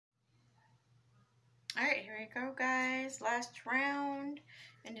All right, here we go, guys. Last round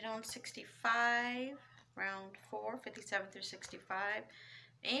ended on 65. Round 4, 57 through 65.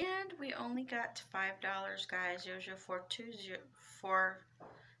 And we only got $5, guys.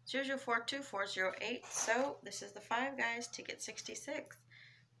 00424008. So this is the 5, guys. Ticket 66.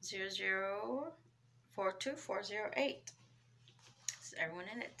 0042408. This is everyone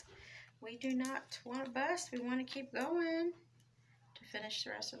in it. We do not want to bust. We want to keep going to finish the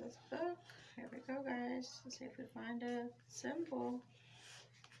rest of this book. Here we go, guys. Let's see if we find a symbol.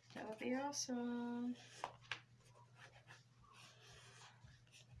 That would be awesome.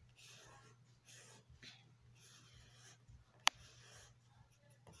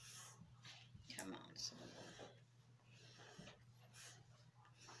 Come on, symbol.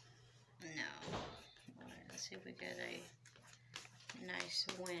 No. All right, let's see if we get a nice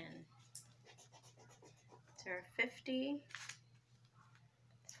win. Is there a 50?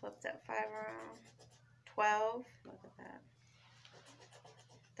 Let's flip that 5 around. 12. Look at that.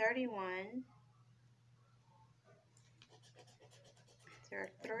 31. Is there a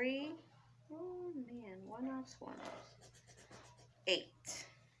 3? Oh man, 1 offs, 1 offs. 8.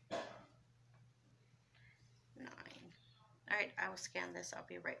 9. Alright, I will scan this. I'll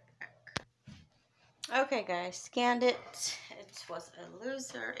be right back. Okay, guys, scanned it. It was a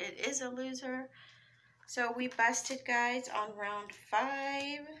loser. It is a loser. So we busted, guys, on round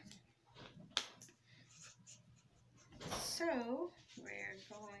 5. So we're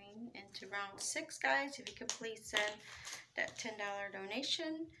going into round 6, guys. If you could please send that $10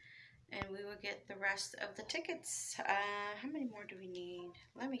 donation, and we will get the rest of the tickets. How many more do we need?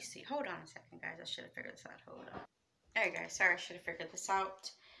 Let me see. Hold on a second, guys. I should have figured this out. Hold on. Alright, guys. Sorry, I should have figured this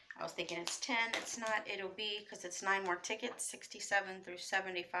out. I was thinking it's 10. It's not. It'll be, because it's 9 more tickets, 67 through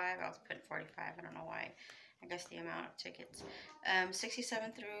 75. I was putting 45. I don't know why. I guess the amount of tickets.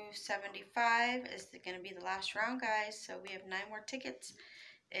 67 through 75 is going to be the last round, guys. So we have 9 more tickets.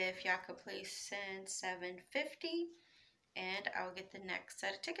 If y'all could please send $7.50, and I'll get the next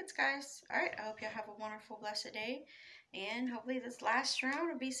set of tickets, guys. Alright, I hope y'all have a wonderful, blessed day. And hopefully this last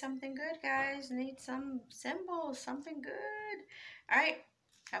round will be something good, guys. Need some symbols, something good. Alright,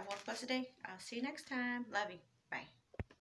 have a wonderful, blessed day. I'll see you next time. Love you. Bye.